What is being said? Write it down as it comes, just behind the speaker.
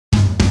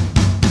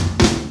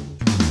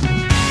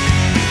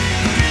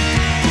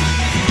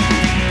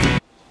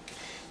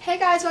Hey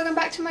guys, welcome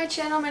back to my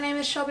channel. My name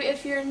is Shelby.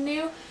 If you're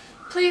new,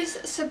 please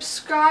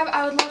subscribe.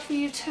 I would love for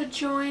you to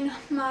join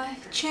my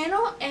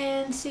channel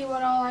and see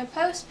what all I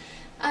post.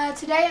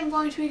 Today I'm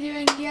going to be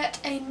doing yet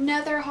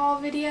another haul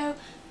video.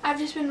 I've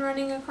just been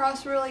running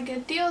across really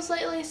good deals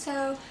lately,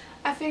 so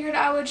I figured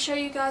I would show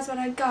you guys what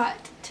I got.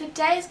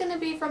 Today is going to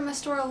be from a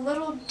store a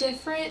little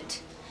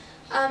different.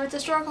 It's a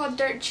store called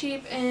Dirt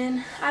Cheap,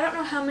 and I don't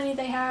know how many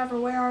they have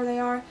or where they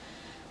are.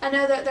 I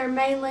know that they're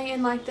mainly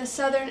in like the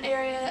southern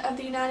area of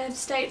the United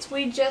States.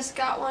 We just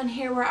got one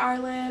here where I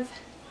live,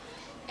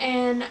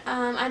 and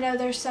I know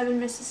there's some in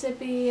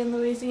Mississippi and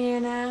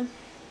Louisiana,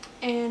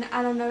 and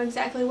I don't know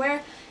exactly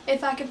where.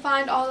 If I can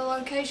find all the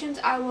locations,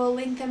 I will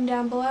link them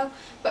down below.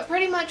 But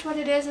pretty much what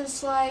it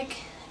is like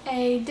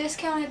a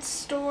discounted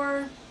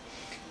store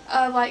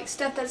of like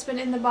stuff that's been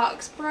in the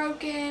box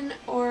broken,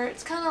 or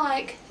it's kind of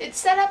like, it's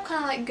set up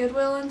kind of like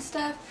Goodwill and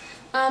stuff.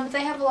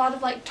 They have a lot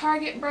of like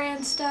Target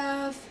brand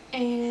stuff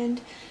and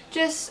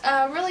just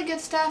really good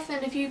stuff,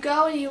 and if you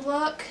go and you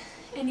look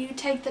and you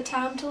take the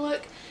time to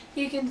look,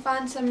 you can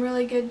find some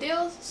really good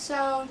deals.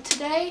 So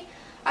today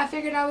I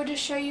figured I would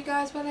just show you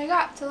guys what I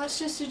got. So let's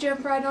just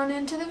jump right on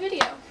into the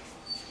video.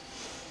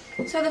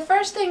 So the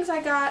first things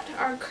I got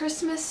are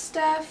Christmas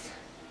stuff,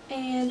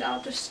 and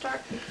I'll just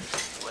start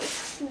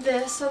with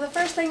this. So the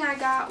first thing I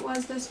got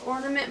was this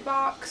ornament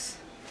box,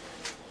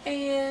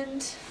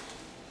 and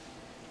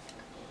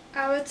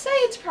I would say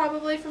it's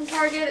probably from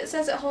Target. It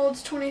says it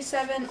holds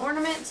 27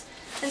 ornaments,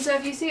 and so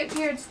if you see up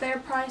here, it's their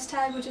price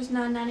tag, which is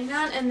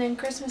 $9.99, and then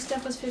Christmas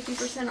stuff was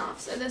 50%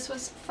 off. So this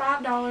was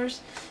 $5,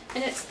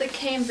 and it's the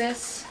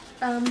canvas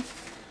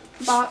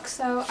box,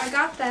 so I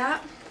got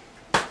that.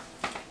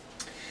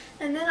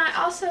 And then I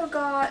also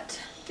got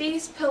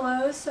these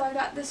pillows. So I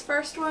got this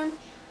first one,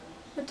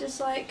 which is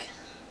like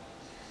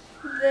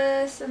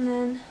this, and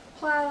then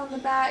plaid on the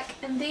back,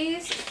 and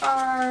these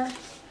are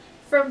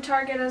from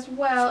Target as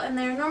well, and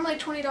they're normally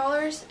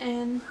 $20,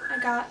 and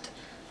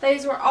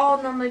these were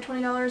all normally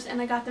 $20,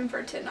 and I got them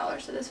for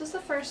 $10. So this was the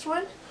first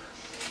one,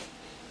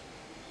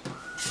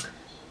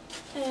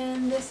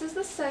 and this is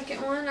the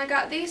second one. I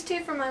got these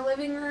two for my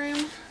living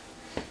room,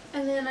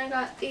 and then I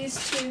got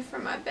these two for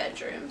my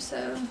bedroom.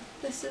 So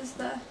this is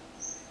the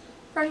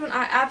first one.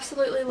 I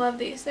absolutely love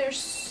these. They're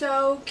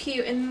so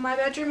cute, and my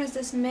bedroom is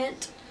this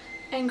mint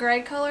and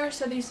gray color,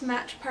 so these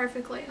match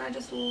perfectly, and I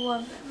just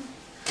love them.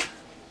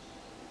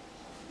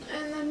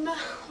 And then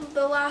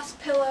the last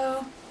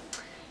pillow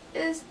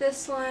is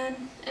this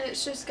one, and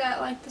it's just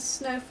got like the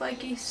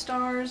snowflakey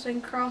stars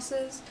and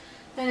crosses,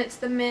 and it's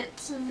the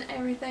mints and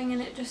everything,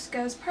 and it just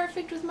goes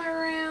perfect with my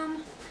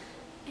room.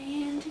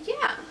 And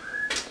yeah,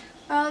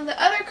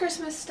 the other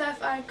Christmas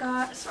stuff I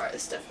got, sorry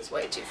this stuff is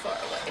way too far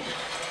away,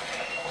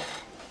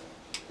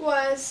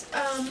 was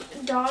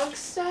dog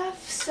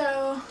stuff.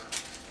 So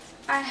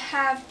I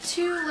have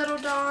two little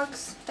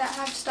dogs that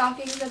have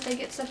stockings that they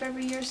get stuff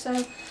every year.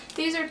 So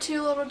these are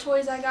two little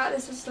toys I got.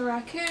 This is the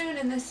raccoon,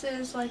 and this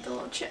is like the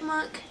little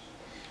chipmunk.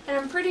 And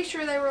I'm pretty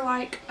sure they were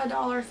like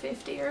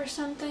 $1.50 or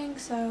something.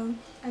 So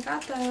I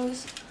got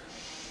those.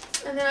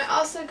 And then I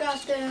also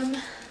got them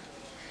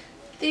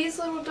these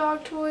little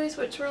dog toys,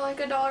 which were like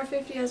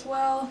 $1.50 as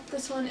well.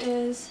 This one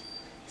is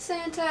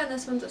Santa, and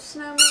this one's a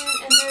snowman,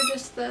 and they're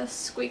just the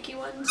squeaky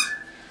ones.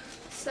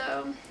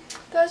 So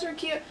those were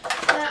cute.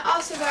 And I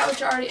also got,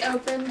 which I already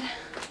opened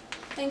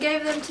and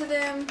gave them to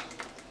them,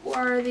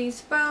 were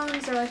these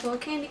bones. They're like little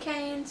candy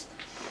canes,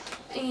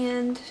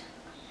 and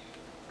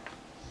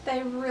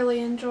they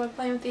really enjoy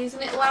playing with these,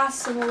 and it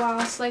lasts them a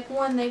while. So like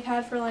one they've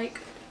had for like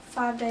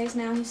 5 days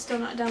now, he's still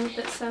not done with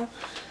it, so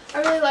I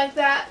really like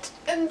that.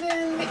 And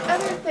then the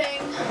other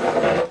thing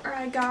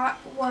I got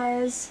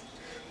was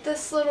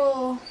this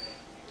little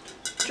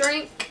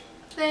drink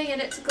thing,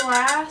 and it's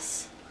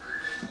glass,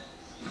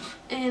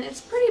 and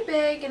it's pretty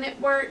big, and it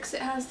works.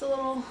 It has the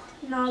little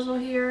nozzle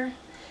here,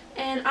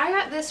 and I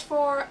got this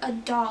for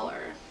 $1,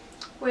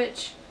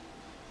 which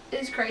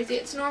is crazy.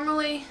 It's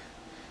normally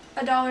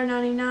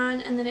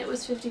 $1.99, and then it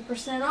was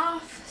 50%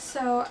 off,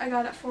 so I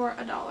got it for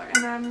 $1,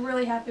 and I'm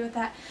really happy with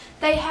that.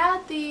 They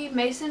had the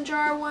mason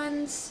jar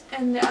ones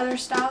and the other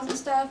styles and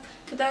stuff,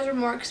 but those are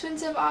more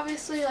expensive,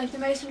 obviously. Like the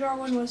mason jar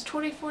one was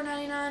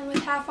 $24.99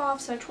 with half off,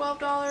 so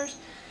 $12.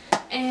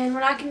 And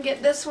when I can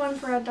get this one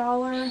for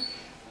 $1,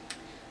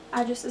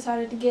 I just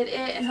decided to get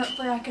it, and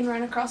hopefully I can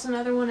run across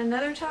another one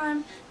another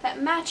time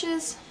that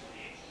matches.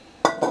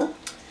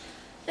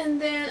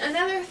 And then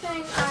another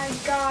thing I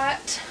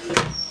got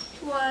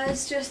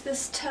was just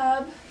this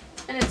tub,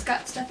 and it's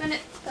got stuff in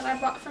it that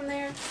I bought from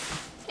there,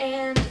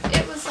 and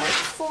it was like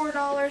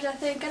 $4, I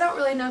think. I don't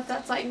really know if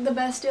that's like the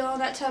best deal on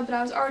that tub, but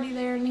I was already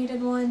there and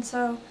needed one,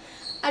 so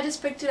I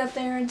just picked it up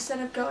there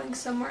instead of going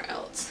somewhere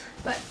else.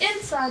 But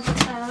inside the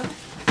tub,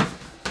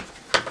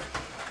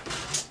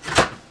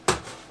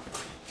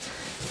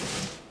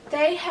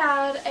 they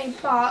had a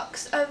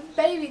box of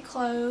baby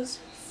clothes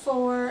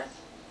for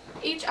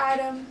each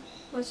item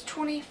was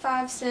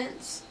 25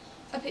 cents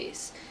a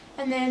piece.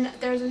 And then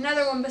there's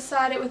another one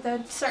beside it with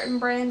a certain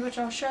brand, which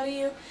I'll show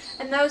you.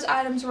 And those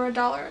items were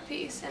 $1 a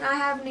piece. And I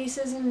have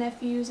nieces and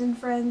nephews and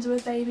friends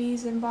with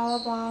babies and blah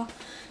blah blah.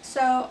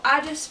 So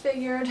I just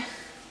figured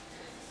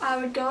I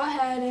would go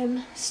ahead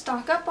and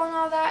stock up on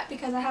all that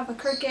because I have a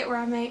Cricut where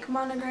I make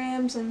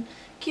monograms and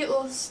cute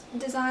little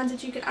designs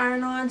that you can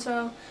iron on.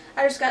 So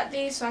I just got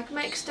these so I can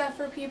make stuff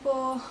for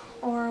people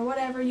or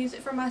whatever, use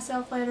it for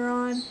myself later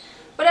on.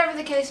 Whatever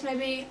the case may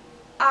be,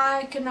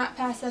 I could not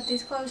pass up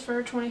these clothes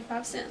for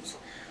 25 cents.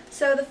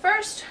 So the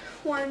first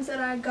ones that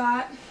I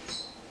got,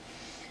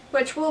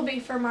 which will be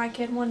for my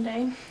kid one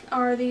day,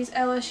 are these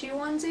LSU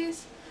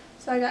onesies.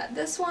 So I got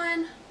this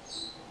one,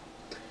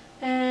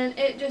 and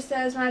it just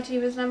says my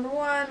team is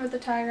 #1 with a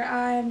tiger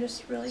eye and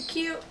just really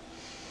cute.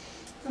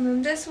 And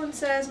then this one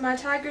says my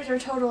Tigers are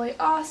totally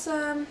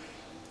awesome.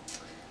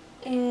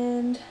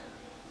 And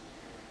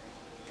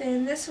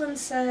then this one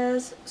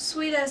says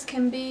sweet as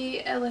can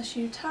be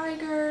LSU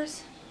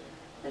Tigers.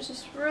 It's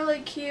just really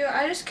cute.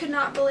 I just could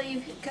not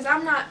believe, because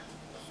I'm not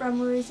from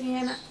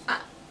Louisiana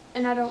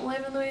and I don't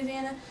live in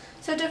Louisiana.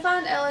 So to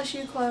find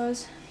LSU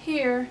clothes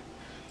here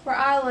where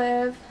I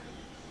live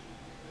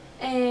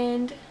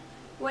and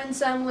win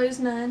some, lose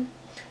none.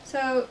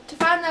 So to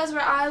find those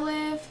where I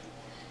live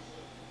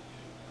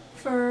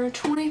for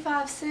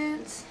 25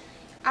 cents,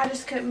 I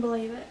just couldn't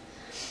believe it.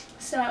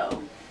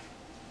 So,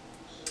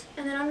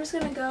 and then I'm just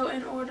going to go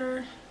in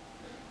order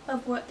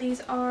of what these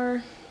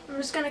are. I'm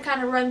just going to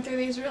kind of run through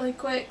these really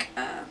quick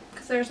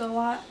because there's a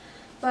lot.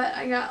 But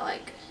I got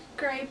like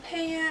gray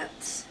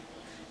pants,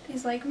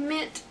 these like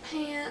mint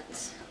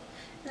pants,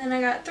 and then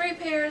I got 3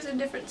 pairs in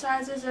different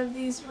sizes of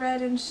these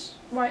red and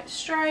white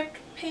striped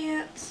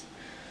pants.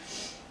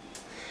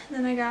 And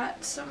then I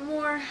got some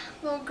more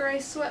little gray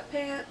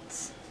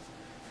sweatpants.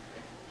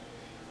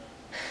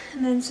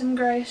 And then some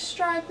gray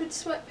striped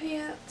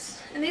sweatpants.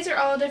 And these are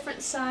all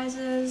different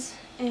sizes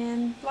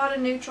and a lot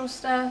of neutral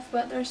stuff,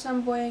 but there's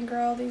some boy and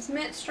girl. These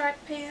mint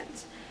striped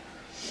pants.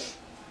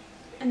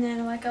 And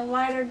then like a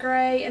lighter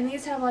gray, and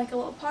these have like a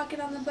little pocket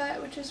on the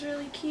butt, which is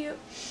really cute.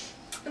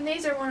 And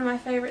these are one of my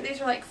favorite.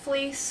 These are like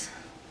fleece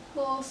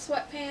little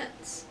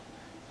sweatpants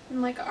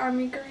and like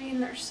army green.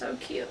 They're so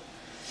cute.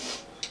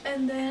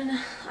 And then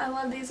I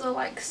love these little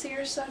like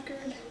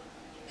seersuckered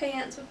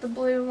pants with the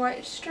blue and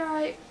white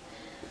stripe.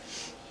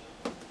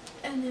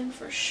 And then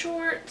for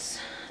shorts,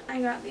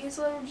 I got these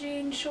little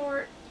jean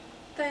short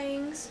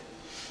things.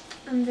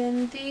 And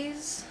then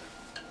these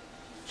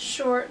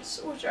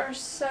shorts, which are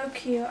so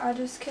cute. I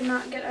just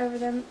cannot get over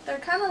them. They're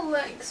kind of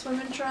like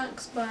swimming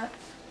trunks, but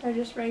they're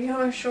just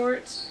regular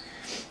shorts.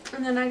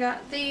 And then I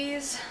got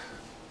these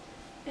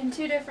in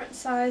 2 different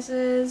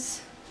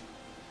sizes.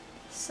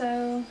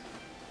 So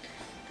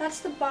that's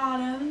the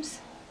bottoms.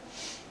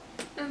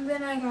 And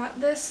then I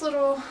got this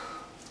little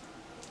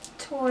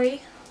toy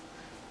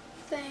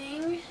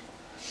thing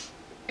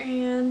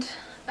and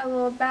a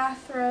little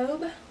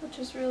bathrobe, which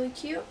is really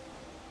cute.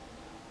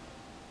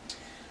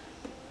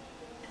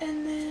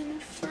 And then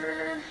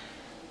for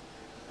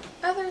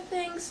other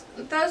things,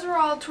 those were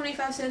all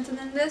 25 cents. And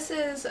then this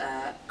is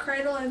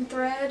Cradle and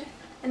Thread,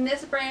 and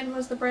this brand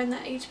was the brand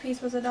that each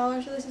piece was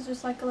 $1. So this is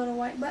just like a little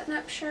white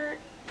button-up shirt.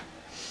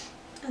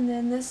 And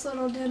then this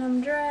little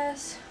denim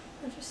dress,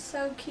 which is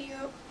so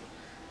cute.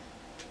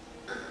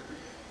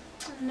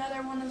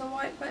 Another one of the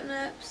white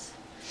button-ups.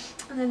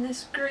 And then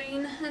this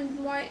green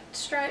and white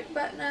striped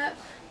button-up.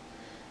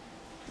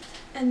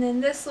 And then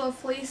this little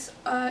fleece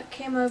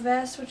camo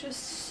vest, which is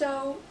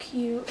so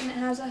cute, and it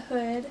has a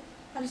hood.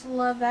 I just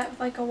love that with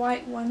like a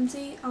white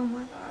onesie. Oh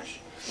my gosh.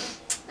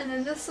 And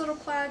then this little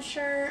plaid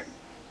shirt.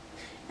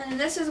 And then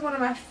this is one of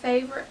my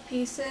favorite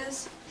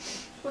pieces,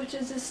 which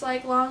is this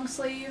like long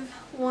sleeve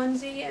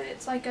onesie, and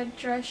it's like a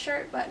dress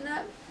shirt button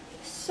up.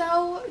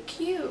 So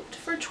cute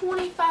for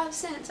 25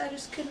 cents. I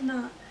just could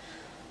not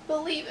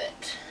believe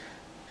it.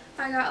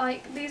 I got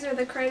like, these are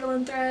the Cradle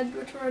and Thread,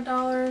 which were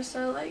 $1.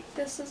 So like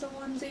this is a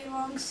onesie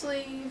long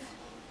sleeve.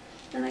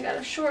 Then I got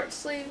a short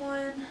sleeve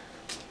one.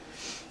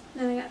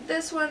 Then I got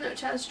this one,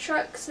 which has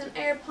trucks and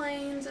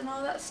airplanes and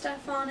all that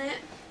stuff on it.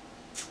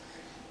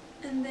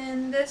 And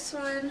then this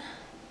one,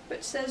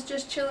 which says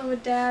just chilling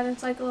with dad.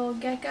 It's like a little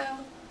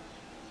gecko.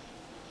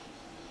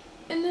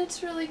 And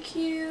it's really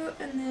cute.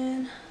 And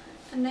then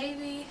a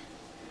navy,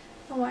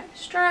 a white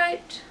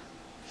striped.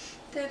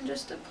 Then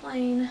just a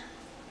plain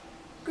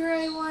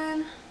gray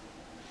one.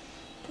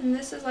 And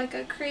this is like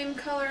a cream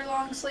color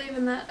long sleeve,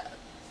 and that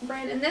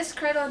brand, and this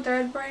Cradle and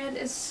Thread brand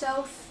is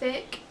so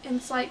thick, and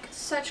it's like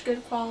such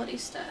good quality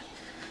stuff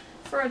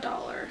for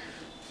 $1.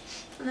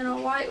 And then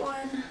a white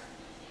one,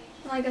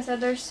 and like I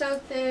said, they're so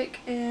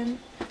thick and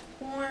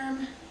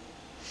warm.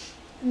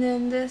 And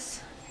then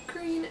this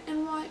green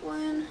and white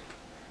one,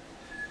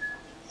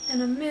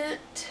 and a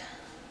mint,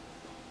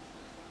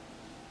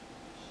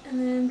 and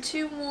then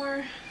 2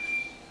 more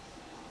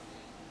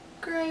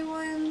gray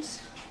ones,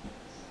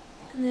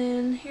 and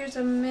then here's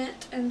a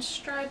mint and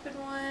striped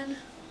one,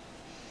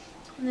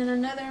 and then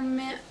another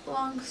mint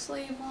long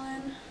sleeve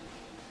one,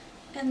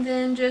 and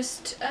then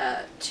just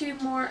 2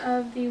 more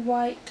of the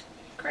white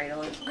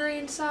cradle.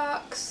 Green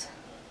socks,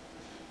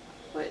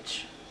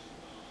 which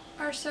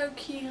are so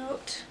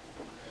cute.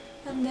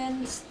 And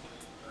then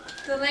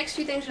the next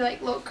few things are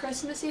like little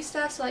Christmassy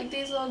stuff. So like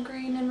these little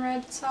green and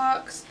red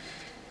socks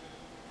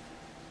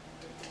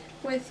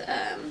with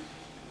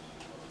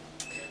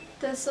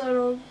this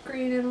little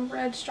green and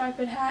red striped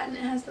hat, and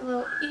it has the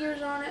little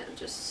ears on it,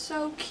 which is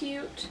so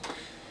cute.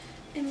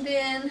 And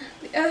then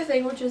the other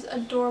thing, which is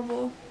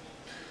adorable,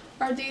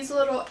 are these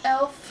little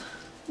elf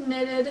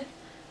knitted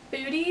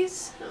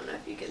booties. I don't know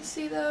if you can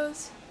see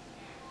those.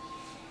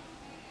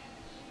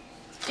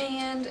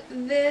 And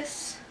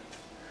this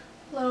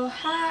little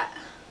hat,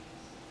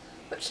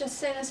 which says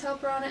Santa's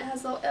helper on it,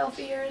 has little elf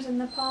ears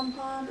and the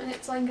pom-pom, and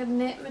it's like a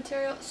knit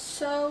material.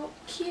 So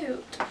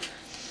cute.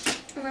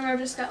 Remember, I've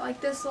just got like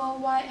this little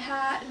white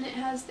hat, and it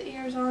has the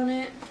ears on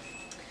it.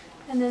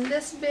 And then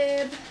this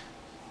bib.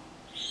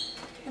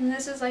 And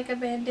this is like a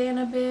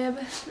bandana bib.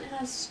 It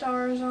has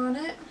stars on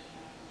it.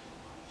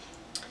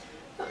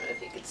 I don't know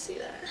if you can see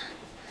that.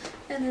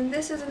 And then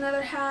this is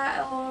another hat,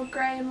 a little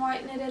gray and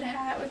white knitted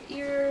hat with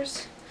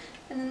ears.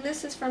 And then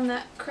this is from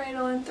that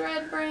Cradle and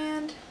Thread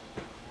brand.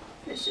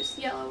 It's just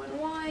yellow and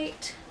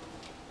white.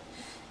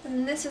 And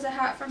then this is a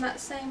hat from that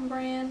same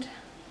brand.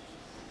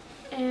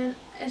 And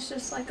it's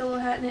just like a little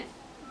hat, and it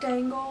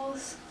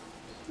dangles.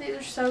 These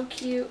are so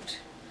cute.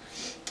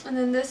 And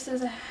then this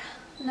is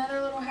another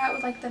little hat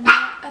with like the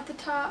knot at the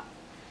top.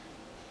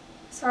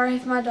 Sorry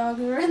if my dogs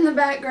are in the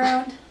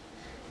background.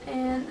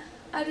 And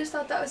I just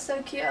thought that was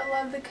so cute. I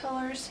love the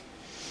colors.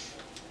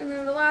 And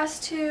then the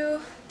last two,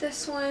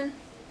 this one,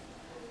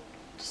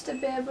 just a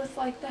bib with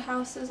like the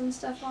houses and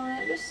stuff on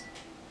it, just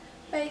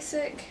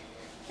basic.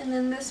 And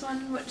then this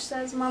one, which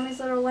says Mommy's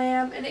Little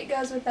Lamb, and it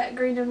goes with that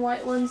green and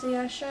white onesie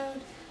I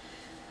showed.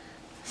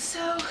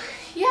 So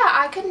yeah,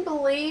 I couldn't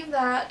believe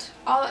that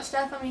all that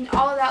stuff, I mean,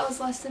 all of that was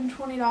less than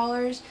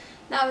 $20.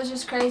 That was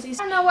just crazy. I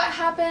don't know what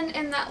happened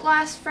in that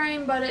last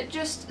frame, but it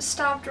just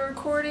stopped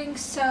recording,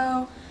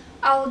 so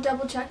I'll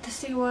double check to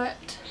see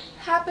what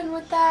happened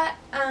with that.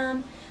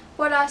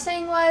 What I was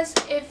saying was,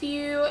 if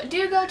you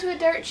do go to a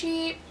dirt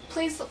cheap,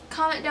 please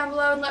comment down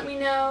below and let me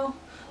know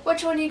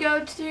which one you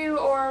go to,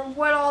 or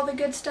what all the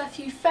good stuff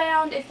you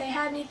found, if they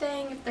had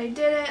anything. If they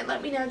didn't,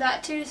 let me know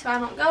that too, so I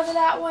don't go to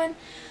that one.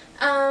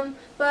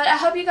 But I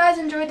hope you guys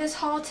enjoyed this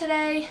haul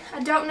today.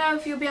 I don't know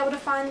if you'll be able to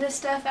find this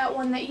stuff at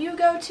one that you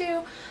go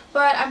to,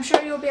 but I'm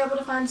sure you'll be able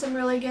to find some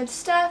really good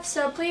stuff.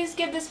 So please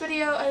give this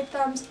video a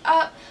thumbs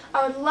up.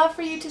 I would love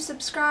for you to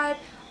subscribe.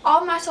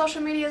 All my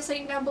social media is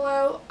linked down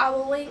below. I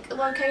will link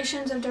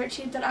locations of dirt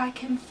cheap that I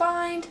can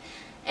find,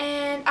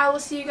 and I will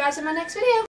see you guys in my next video.